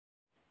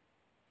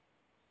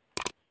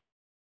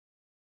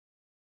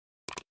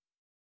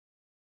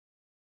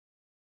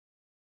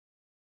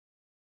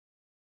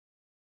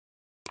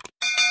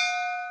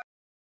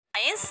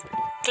Science,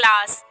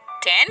 Class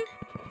 10,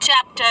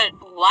 Chapter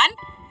 1,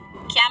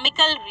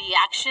 Chemical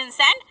Reactions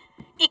and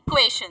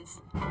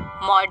Equations,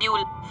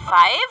 Module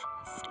 5,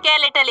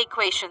 Skeletal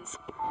Equations.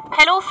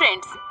 Hello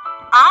friends,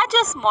 आज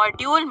इस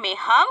module में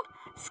हम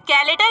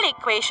skeletal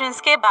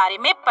equations के बारे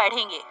में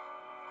पढ़ेंगे.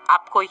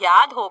 आपको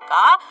याद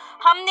होगा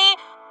हमने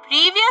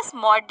प्रीवियस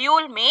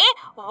मॉड्यूल में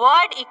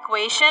वर्ड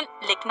इक्वेशन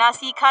लिखना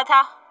सीखा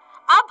था.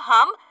 अब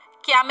हम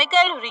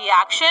केमिकल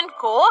रिएक्शन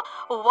को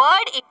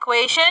वर्ड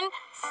इक्वेशन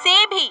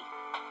से भी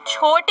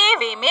छोटे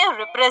वे में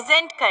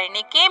रिप्रेजेंट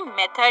करने के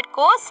मेथड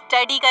को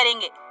स्टडी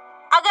करेंगे.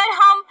 अगर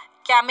हम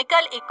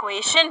केमिकल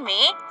इक्वेशन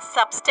में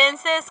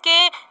सब्सटेंसेस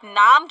के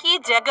नाम की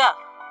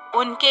जगह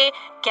उनके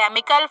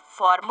केमिकल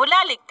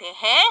फॉर्मूला लिखते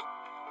हैं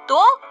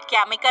तो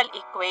केमिकल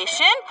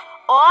इक्वेशन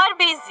और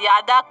भी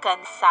ज्यादा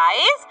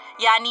कंसाइज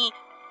यानी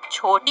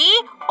छोटी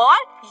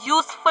और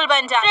यूजफुल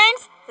बन जाती है.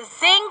 फ्रेंड्स,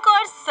 जिंक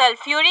और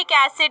सल्फ्यूरिक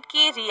एसिड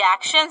की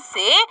रिएक्शन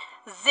से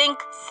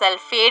जिंक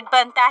सल्फेट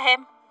बनता है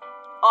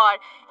और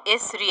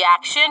इस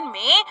रिएक्शन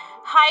में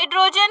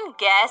हाइड्रोजन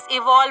गैस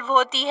इवॉल्व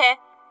होती है.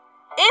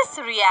 इस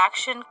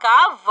रिएक्शन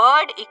का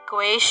वर्ड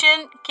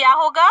इक्वेशन क्या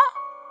होगा?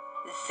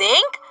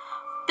 Zinc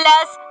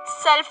plus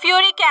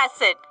sulphuric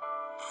acid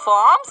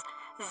forms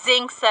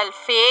zinc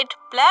sulphate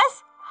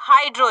plus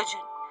hydrogen.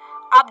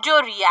 अब जो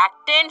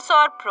रिएक्टेंट्स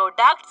और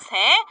प्रोडक्ट्स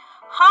हैं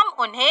हम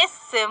उन्हें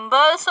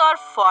सिंबल्स और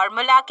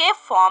फॉर्मूला के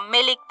फॉर्म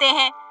में लिखते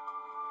हैं.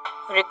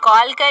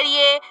 रिकॉल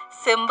करिए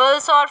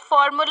सिंबल्स और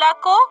फॉर्मूला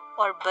को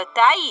और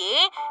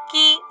बताइए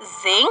कि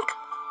zinc,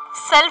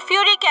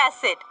 sulphuric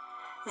acid,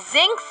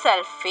 zinc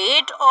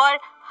sulphate और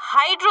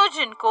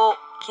हाइड्रोजन को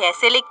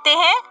कैसे लिखते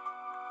हैं.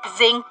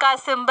 जिंक का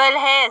सिंबल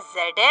है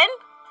Zn,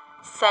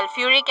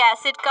 सल्फ्यूरिक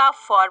एसिड का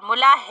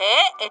फॉर्मूला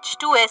है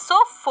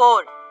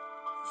H2SO4,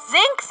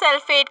 जिंक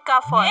सल्फेट का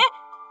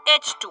फॉर्मूला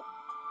H2.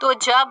 तो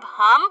जब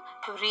हम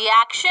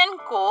रिएक्शन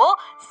को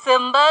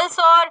सिंबल्स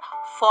और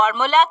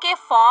फॉर्मूला के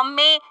फॉर्म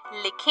में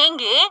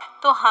लिखेंगे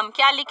तो हम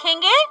क्या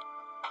लिखेंगे?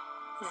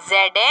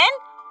 Zn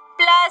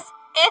plus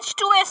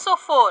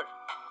H2SO4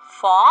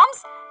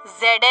 forms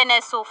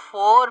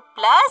ZnSO4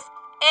 plus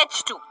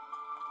H2.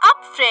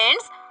 अब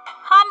फ्रेंड्स,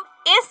 हम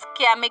इस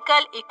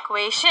केमिकल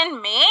इक्वेशन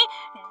में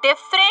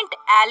डिफरेंट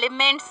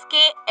एलिमेंट्स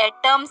के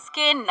एटम्स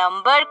के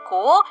नंबर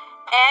को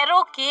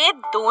एरो के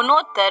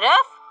दोनों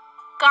तरफ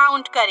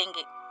काउंट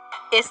करेंगे.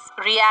 इस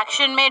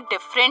रिएक्शन में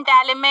डिफरेंट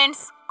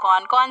एलिमेंट्स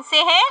कौन कौन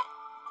से हैं?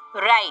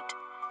 राइट,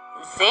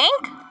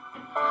 जिंक,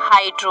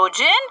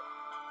 हाइड्रोजन,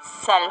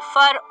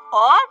 सल्फर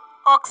और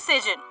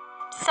ऑक्सीजन.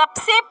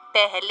 सबसे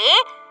पहले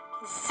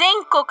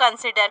जिंक को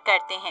कंसीडर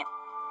करते हैं.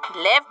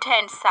 लेफ्ट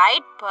हैंड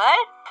साइड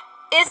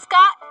पर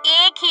इसका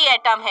एक ही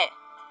एटम है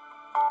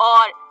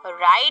और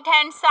राइट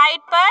हैंड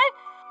साइड पर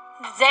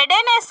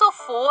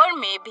ZnSO4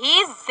 में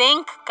भी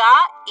जिंक का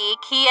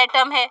एक ही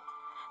एटम है.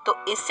 तो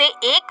इसे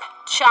एक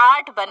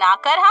चार्ट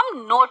बनाकर हम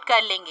नोट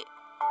कर लेंगे.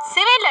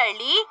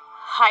 सिमिलरली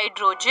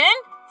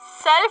हाइड्रोजन,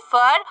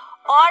 सल्फर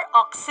और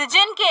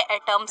ऑक्सीजन के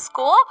एटम्स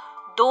को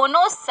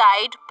दोनों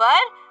साइड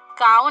पर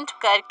काउंट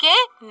करके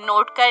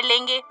नोट कर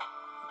लेंगे.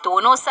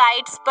 दोनों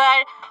साइड्स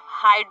पर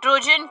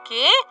हाइड्रोजन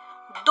के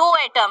 2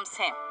 एटम्स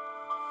हैं,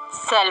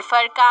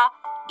 सल्फर का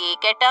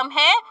एक एटम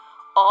है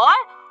और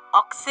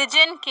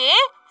ऑक्सीजन के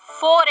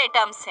 4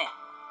 एटम्स हैं.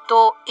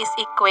 तो इस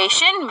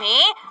इक्वेशन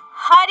में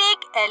हर एक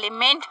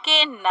एलिमेंट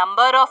के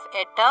नंबर ऑफ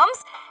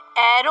एटम्स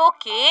एरो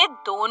के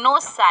दोनों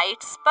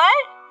साइड्स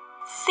पर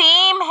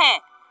सेम है.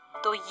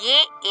 तो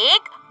ये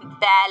एक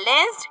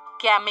बैलेंस्ड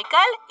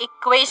केमिकल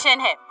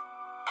इक्वेशन है.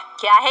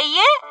 क्या है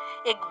ये?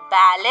 एक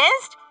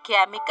बैलेंस्ड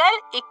केमिकल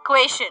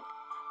इक्वेशन.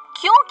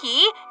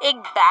 क्योंकि एक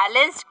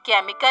बैलेंस्ड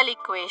केमिकल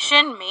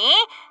इक्वेशन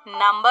में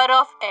नंबर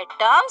ऑफ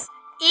एटम्स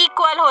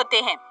इक्वल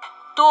होते हैं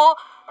तो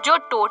जो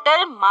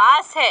टोटल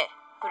मास है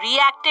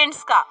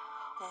रिएक्टेंट्स का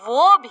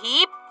वो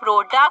भी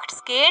प्रोडक्ट्स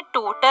के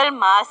टोटल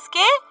मास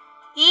के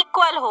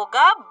इक्वल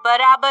होगा,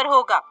 बराबर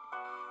होगा.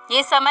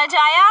 ये समझ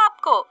आया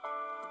आपको?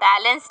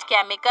 बैलेंस्ड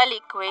केमिकल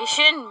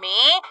इक्वेशन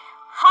में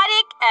हर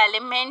एक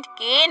एलिमेंट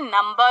के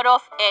नंबर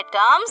ऑफ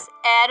एटम्स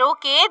एरो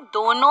के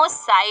दोनों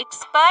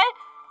साइड्स पर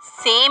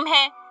सेम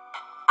है.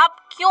 अब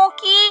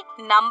क्योंकि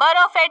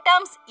नंबर ऑफ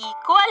एटम्स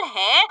इक्वल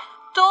हैं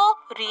तो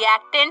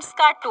रिएक्टेंट्स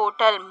का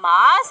टोटल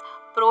मास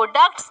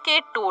प्रोडक्ट्स के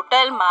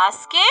टोटल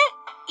मास के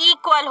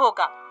इक्वल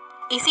होगा.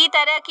 इसी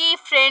तरह की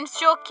फ्रेंड्स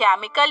जो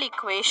केमिकल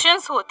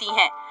इक्वेशंस होती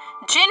हैं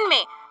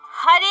जिनमें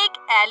हर एक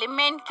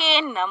एलिमेंट के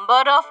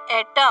नंबर ऑफ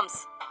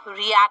एटम्स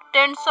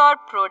रिएक्टेंट्स और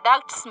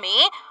प्रोडक्ट्स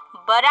में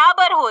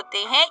बराबर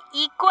होते हैं,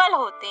 इक्वल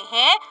होते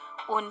हैं,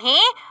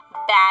 उन्हें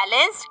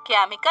बैलेंस्ड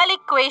केमिकल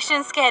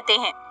इक्वेशंस कहते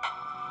हैं.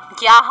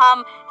 क्या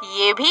हम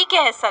ये भी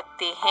कह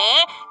सकते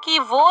हैं कि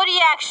वो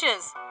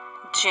रिएक्शंस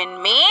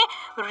जिनमें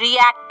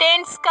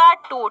रिएक्टेंट्स का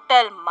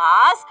टोटल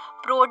मास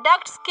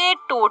प्रोडक्ट्स के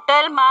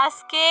टोटल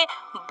मास के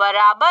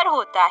बराबर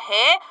होता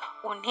है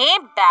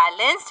उन्हें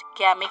बैलेंस्ड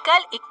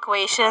केमिकल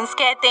इक्वेशंस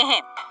कहते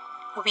हैं.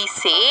 We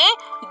say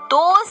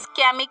those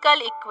chemical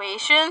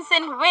equations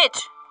in which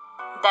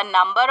the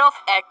number of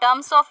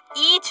atoms of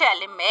each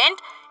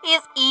element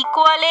is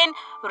equal in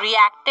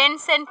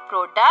reactants and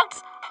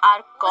products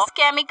are called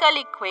chemical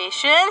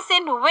equations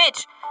in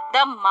which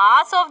the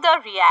mass of the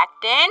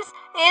reactants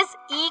is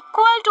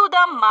equal to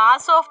the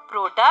mass of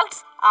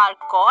products are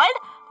called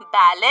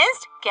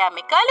balanced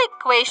chemical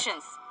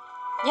equations.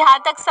 यहाँ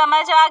तक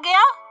समझ आ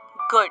गया?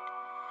 Good.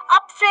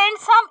 अब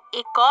friends हम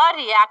एक और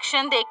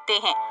reaction देखते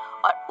हैं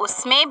और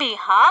उसमें भी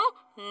हम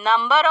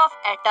नंबर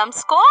ऑफ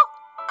एटम्स को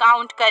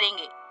काउंट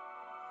करेंगे.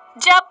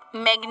 जब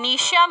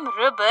मैग्नीशियम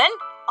रिबन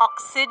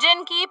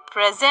ऑक्सीजन की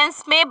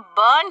प्रेजेंस में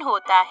बर्न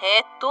होता है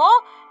तो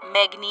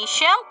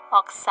मैग्नीशियम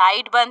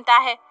ऑक्साइड बनता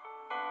है.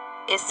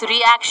 इस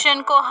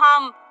रिएक्शन को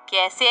हम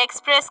कैसे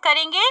एक्सप्रेस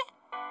करेंगे?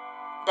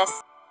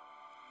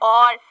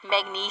 और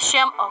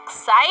मैग्नीशियम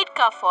ऑक्साइड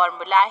का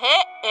फॉर्मूला है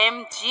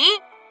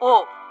MgO.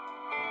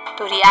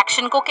 तो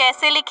रिएक्शन को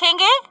कैसे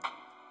लिखेंगे?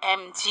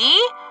 Mg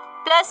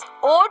plus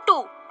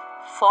O2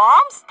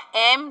 forms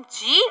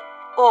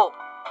MgO.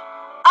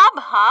 अब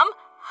हम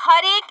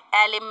हर एक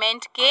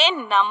एलिमेंट के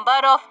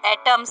नंबर ऑफ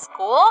एटम्स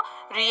को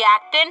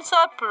रिएक्टेंट्स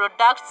और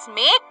प्रोडक्ट्स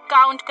में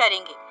काउंट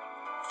करेंगे.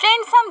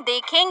 फ्रेंड्स, हम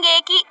देखेंगे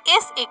कि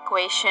इस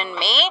इक्वेशन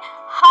में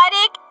हर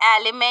एक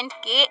एलिमेंट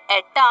के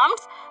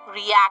एटम्स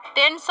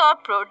रिएक्टेंट्स और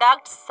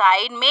प्रोडक्ट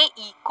साइड में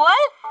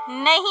इक्वल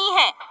नहीं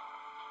है.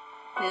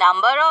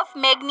 Number of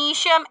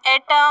magnesium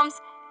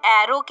atoms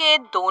arrow के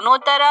दोनों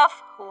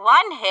तरफ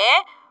 1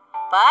 है,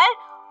 पर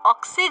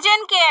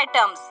ऑक्सीजन के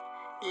एटम्स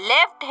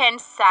लेफ्ट हैंड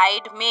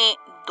साइड में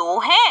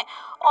 2 हैं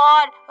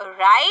और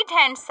राइट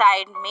हैंड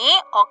साइड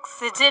में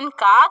ऑक्सीजन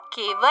का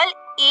केवल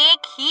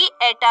एक ही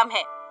एटम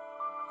है.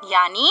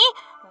 यानी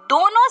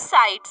दोनों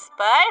साइड्स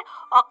पर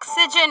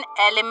ऑक्सीजन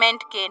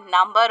एलिमेंट के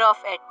नंबर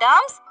ऑफ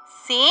एटम्स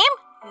सेम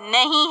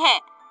नहीं है.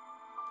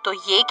 तो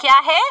ये क्या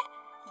है?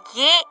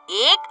 ये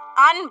एक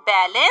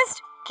अनबैलेंस्ड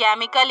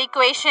केमिकल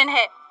इक्वेशन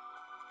है.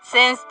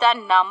 Since the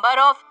number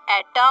of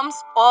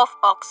atoms of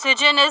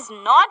oxygen is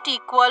not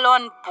equal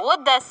on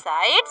both the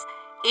sides,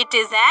 it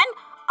is an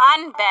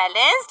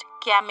unbalanced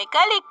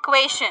chemical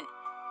equation.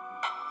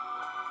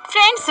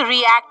 Friends,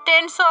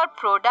 reactants और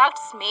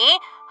प्रोडक्ट्स में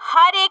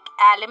हर एक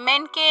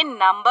एलिमेंट के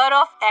नंबर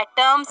ऑफ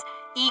एटम्स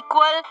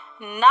इक्वल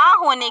ना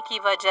होने की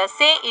वजह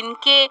से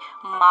इनके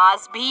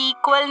मास भी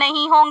इक्वल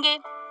नहीं होंगे.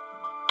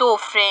 तो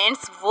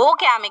फ्रेंड्स, वो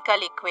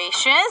केमिकल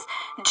इक्वेशंस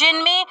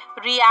जिनमें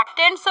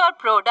रिएक्टेंट्स और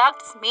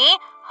प्रोडक्ट्स में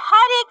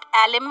हर एक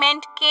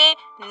एलिमेंट के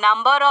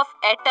नंबर ऑफ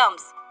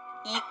एटम्स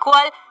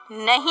इक्वल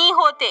नहीं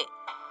होते,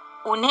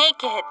 उन्हें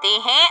कहते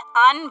हैं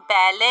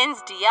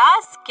अनबैलेंस्ड या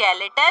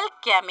स्केलेटल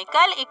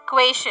केमिकल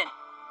इक्वेशन.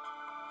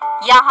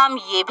 या हम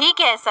ये भी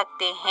कह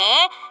सकते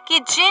हैं कि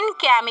जिन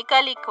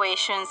केमिकल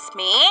इक्वेशंस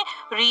में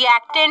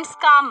रिएक्टेंट्स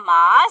का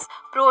मास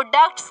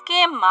प्रोडक्ट्स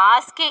के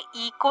मास के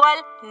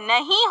इक्वल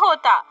नहीं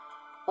होता,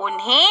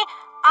 उन्हें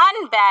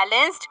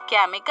अनबैलेंस्ड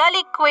केमिकल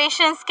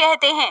इक्वेशंस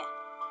कहते हैं.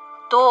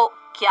 तो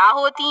क्या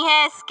होती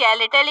हैं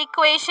स्केलेटल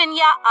इक्वेशन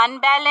या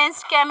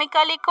unbalanced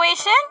chemical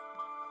equation?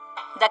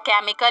 The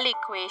chemical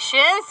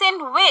equations in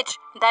which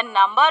the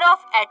number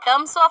of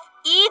atoms of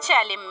each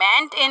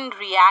element in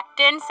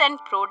reactants and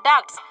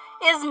products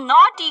is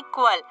not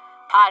equal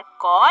are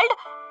called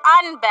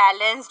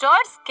unbalanced or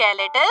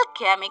skeletal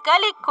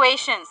chemical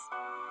equations.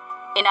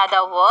 In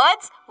other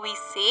words, we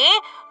say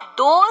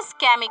those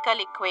chemical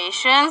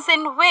equations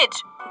in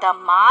which the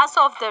mass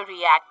of the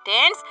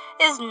reactants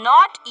is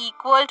not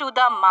equal to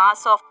the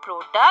mass of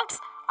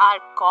products are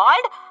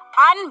called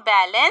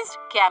unbalanced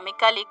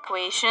chemical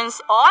equations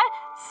or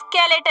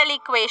skeletal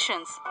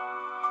equations.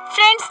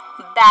 Friends,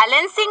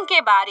 balancing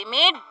के बारे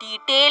में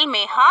detail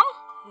में हम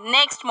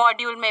next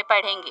module में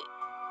पढ़ेंगे.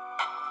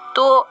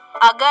 तो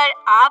अगर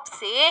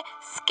आपसे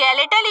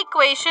स्केलेटल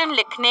इक्वेशन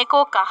लिखने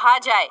को कहा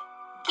जाए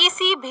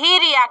किसी भी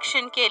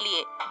रिएक्शन के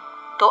लिए,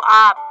 तो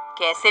आप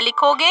कैसे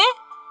लिखोगे?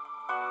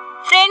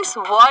 फ्रेंड्स,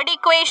 वर्ड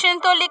इक्वेशन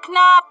तो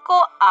लिखना आपको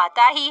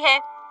आता ही है,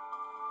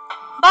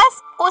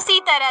 बस उसी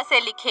तरह से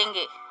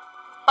लिखेंगे,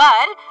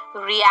 पर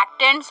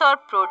रिएक्टेंट्स और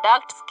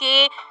प्रोडक्ट्स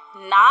के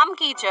नाम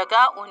की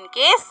जगह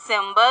उनके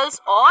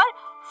सिंबल्स और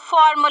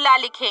फॉर्मूला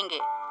लिखेंगे.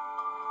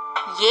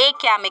 ये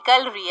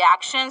केमिकल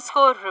रिएक्शंस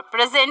को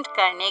रिप्रेजेंट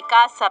करने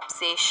का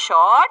सबसे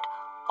शॉर्ट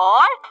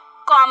और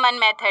कॉमन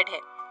मेथड है.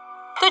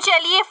 तो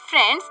चलिए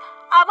फ्रेंड्स,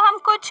 अब हम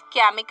कुछ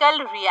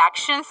केमिकल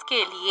रिएक्शंस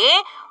के लिए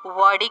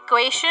वर्ड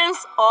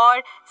इक्वेशंस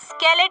और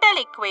स्केलेटल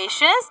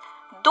इक्वेशंस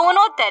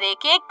दोनों तरह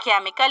के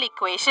केमिकल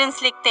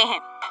इक्वेशंस लिखते हैं.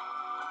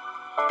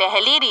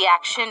 पहली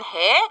रिएक्शन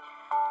है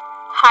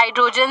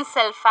hydrogen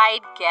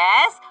sulphide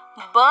gas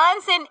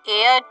Burns in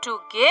air to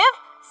give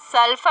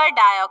sulphur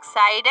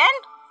dioxide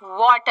and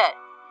water.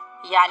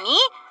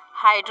 यानी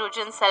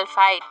हाइड्रोजन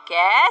सल्फाइड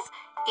गैस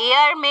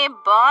एयर में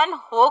बर्न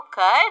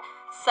होकर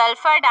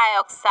सल्फर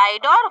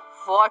डाइऑक्साइड और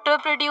वाटर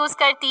प्रोड्यूस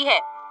करती है.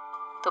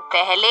 तो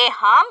पहले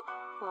हम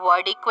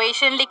वर्ड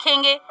इक्वेशन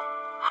लिखेंगे.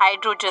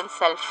 Hydrogen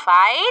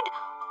sulphide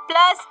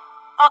plus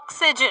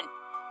oxygen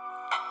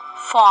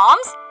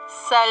forms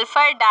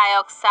sulphur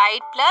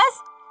dioxide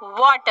plus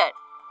water.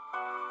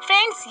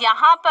 Friends,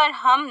 यहाँ पर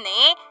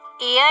हमने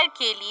एयर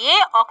के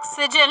लिए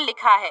ऑक्सीजन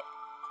लिखा है.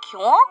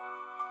 क्यों?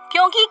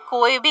 क्योंकि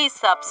कोई भी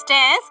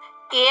सब्सटेंस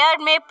एयर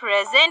में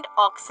प्रेजेंट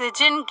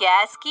ऑक्सीजन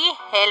गैस की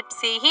हेल्प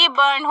से ही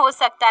बर्न हो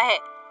सकता है।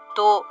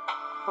 तो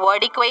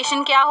वर्ड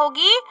इक्वेशन क्या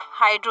होगी?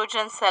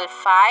 Hydrogen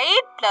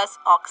sulphide plus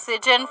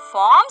oxygen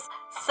forms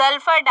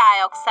sulphur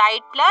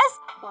dioxide plus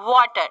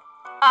water.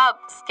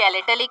 अब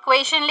स्केलेटल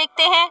इक्वेशन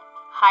लिखते हैं।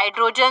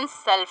 हाइड्रोजन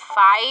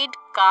सल्फाइड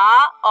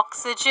का,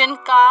 ऑक्सीजन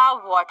का,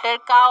 वाटर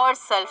का और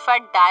सल्फर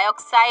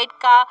डाइऑक्साइड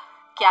का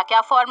क्या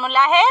क्या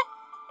फॉर्मूला है?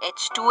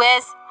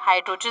 H2S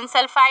हाइड्रोजन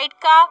सल्फाइड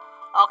का,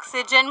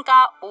 ऑक्सीजन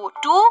का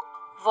O2,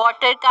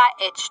 वाटर का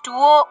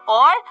H2O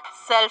और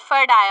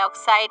सल्फर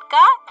डाइऑक्साइड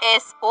का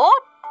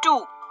SO2।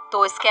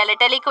 तो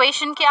स्केलेटल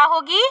इक्वेशन क्या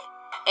होगी?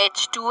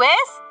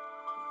 H2S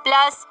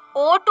plus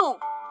O2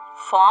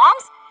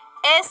 forms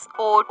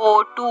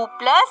SO2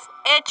 plus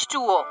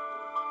H2O।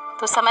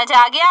 तो समझ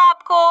आ गया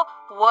आपको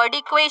वर्ड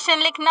इक्वेशन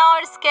लिखना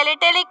और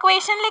स्केलेटल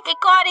इक्वेशन लिख।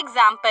 एक और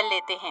एग्जांपल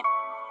लेते हैं।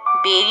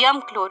 Barium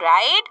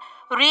chloride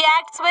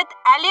reacts with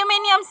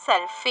aluminium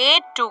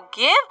sulfate to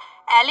give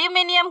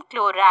aluminium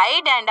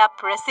chloride and a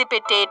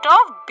precipitate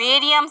of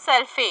barium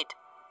sulfate.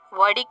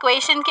 Word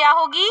equation क्या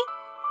होगी?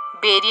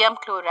 Barium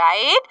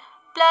chloride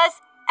plus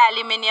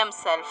aluminium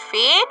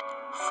sulfate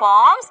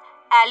forms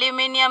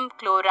aluminium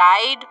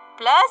chloride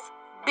plus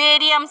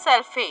barium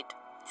sulfate.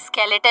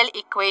 Skeletal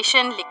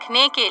equation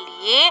लिखने के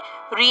लिए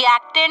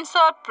reactants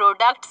और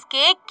products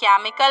के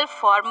chemical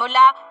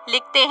formula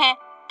लिखते हैं।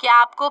 क्या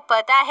आपको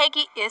पता है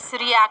कि इस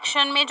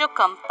रिएक्शन में जो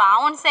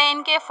कंपाउंड्स हैं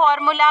इनके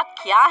फॉर्मूला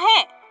क्या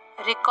है?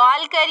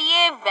 रिकॉल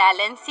करिए,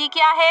 वैलेंसी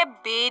क्या है?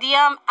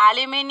 बेरियम,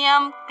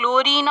 एल्यूमिनियम,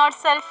 क्लोरीन और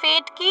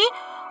सल्फेट की,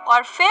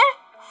 और फिर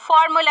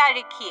फॉर्मूला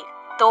लिखिए।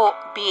 तो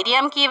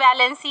बेरियम की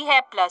वैलेंसी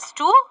है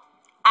 +2,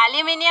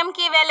 एल्यूमिनियम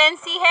की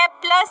वैलेंसी है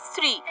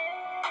 +3,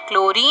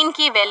 क्लोरीन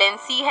की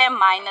वैलेंसी है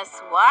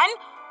 -1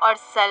 और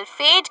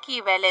सल्फेट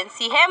की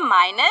वैलेंसी है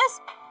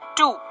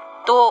 -2।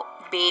 तो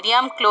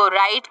बेरियम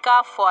क्लोराइड का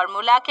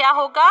फॉर्मूला क्या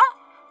होगा?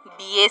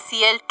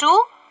 BaCl2,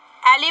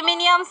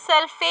 एल्यूमिनियम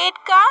सल्फेट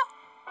का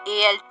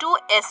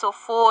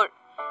Al2SO4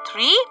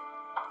 3,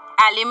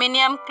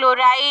 aluminium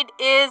chloride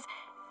is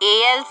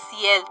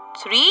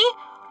AlCl3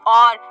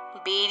 और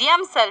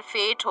बेरियम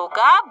सल्फेट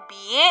होगा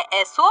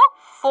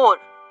BaSO4।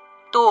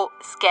 तो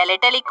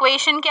स्केलेटल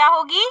इक्वेशन क्या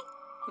होगी?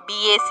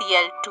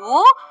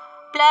 BaCl2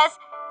 plus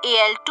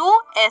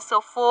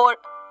Al2SO4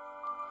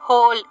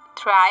 whole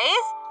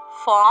thrice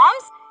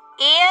forms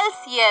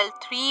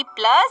AlCl3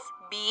 plus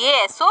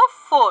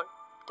BaSO4।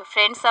 तो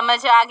फ्रेंड्स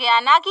समझ आ गया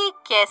ना कि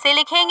कैसे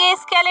लिखेंगे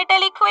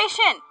skeletal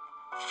equation?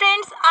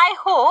 Friends I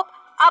hope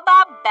अब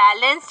आप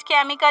बैलेंस्ड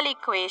केमिकल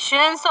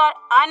इक्वेशंस और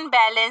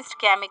अनबैलेंस्ड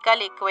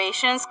केमिकल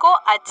इक्वेशंस को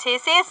अच्छे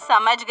से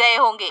समझ गए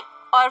होंगे।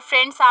 और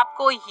फ्रेंड्स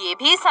आपको ये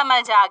भी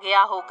समझ आ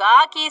गया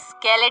होगा कि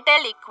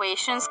स्केलेटल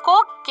इक्वेशंस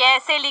को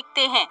कैसे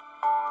लिखते हैं।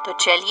 तो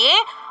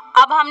चलिए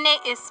अब हमने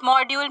इस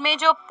मॉड्यूल में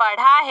जो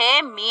पढ़ा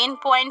है मेन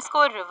पॉइंट्स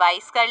को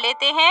रिवाइज कर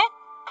लेते हैं।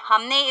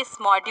 हमने इस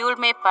मॉड्यूल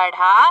में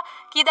पढ़ा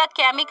कि the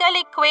chemical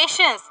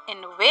equations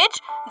in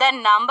which the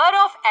number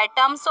of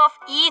atoms of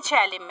each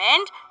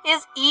element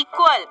is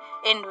equal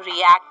in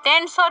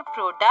reactants और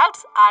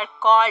products are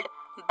called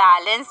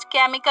balanced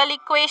chemical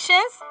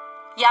equations.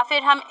 या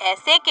फिर हम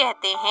ऐसे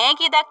कहते हैं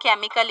कि the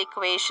chemical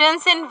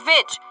equations in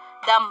which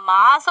the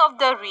mass of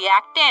the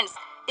reactants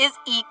is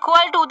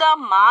equal to the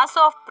mass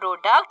of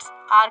products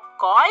are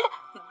called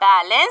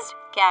balanced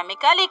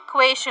chemical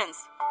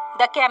equations.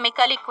 The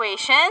chemical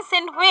equations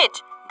in which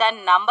the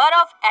number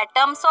of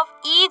atoms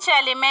of each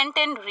element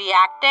in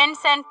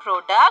reactants and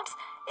products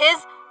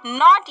is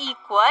not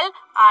equal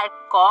are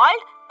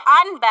called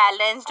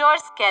unbalanced or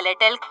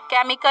skeletal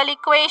chemical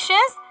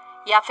equations.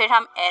 या फिर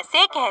हम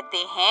ऐसे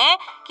कहते हैं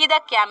कि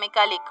the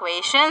chemical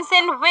equations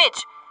in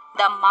which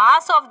the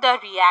mass of the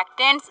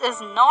reactants is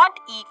not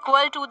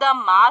equal to the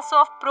mass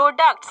of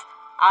products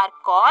are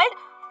called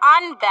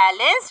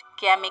unbalanced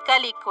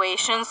chemical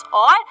equations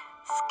or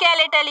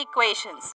skeletal equations.